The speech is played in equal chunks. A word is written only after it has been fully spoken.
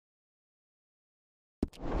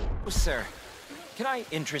Sir, can I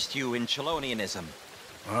interest you in Chelonianism?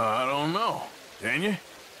 I don't know. Can you?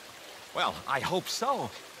 Well, I hope so.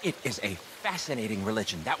 It is a fascinating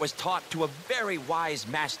religion that was taught to a very wise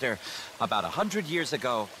master about 100 years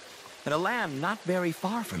ago in a land not very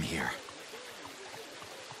far from here.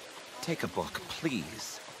 Take a book,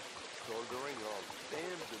 please.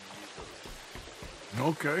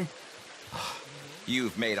 Okay.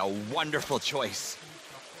 You've made a wonderful choice.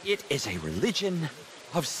 It is a religion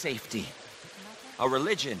of safety. A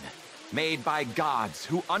religion made by gods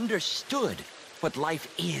who understood what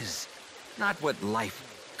life is. Not what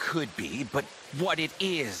life could be, but what it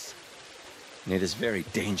is. And it is very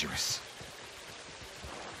dangerous.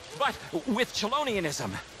 But with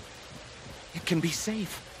Chelonianism, it can be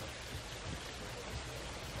safe.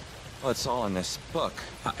 Well, it's all in this book.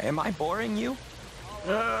 Am I boring you?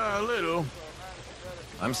 A little.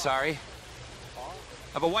 I'm sorry.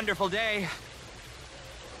 Have a wonderful day.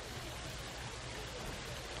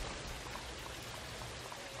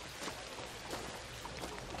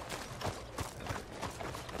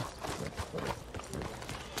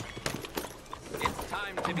 It's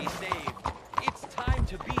time to be saved. It's time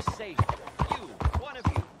to be safe. You, one of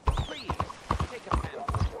you, please take a pen.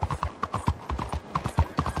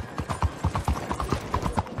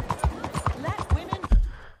 Let women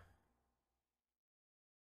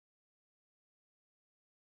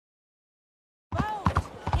vote.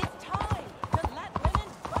 It's time to let women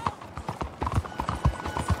vote.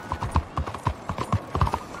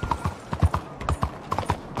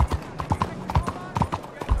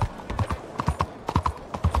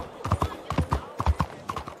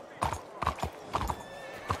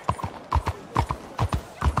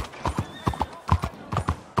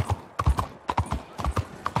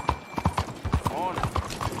 On it.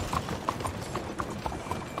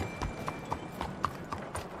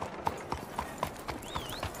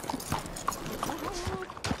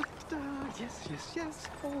 Yes.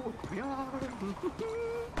 Oh, we are.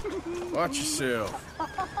 Watch yourself.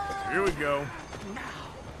 Here we go.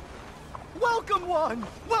 Welcome one,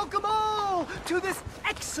 welcome all to this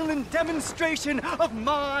excellent demonstration of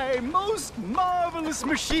my most marvelous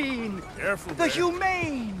machine, Careful the there.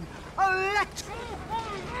 humane electric.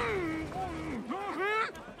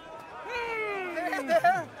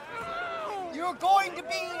 There. You're going to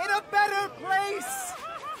be in a better place.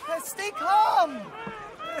 Stay calm.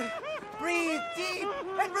 Breathe deep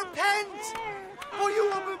and repent, or you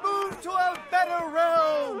will be moved to a better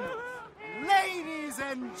realm. Ladies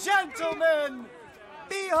and gentlemen,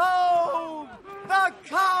 behold the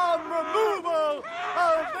calm removal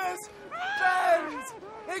of this man's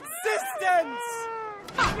existence.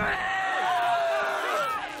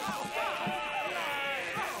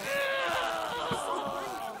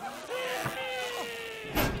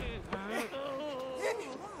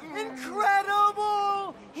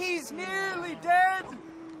 Incredible! He's nearly dead.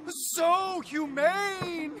 So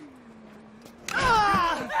humane.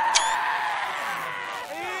 Ah!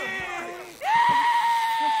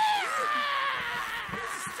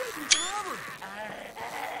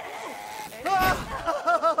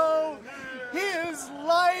 Oh, his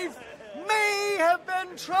life may have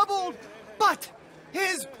been troubled, but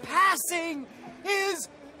his passing is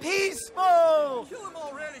peaceful. Kill him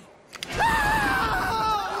already.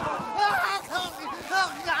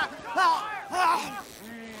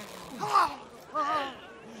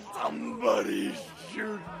 Somebody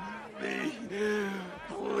shoot me,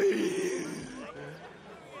 please.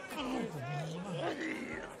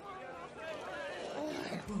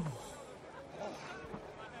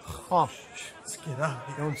 Oh, let's get up.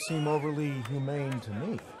 You don't seem overly humane to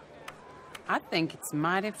me. I think it's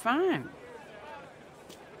mighty fine.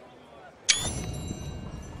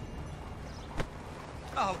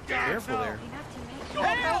 Oh, God. Careful there.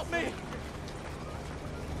 Help me!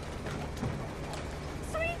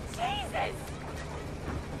 Sweet Jesus!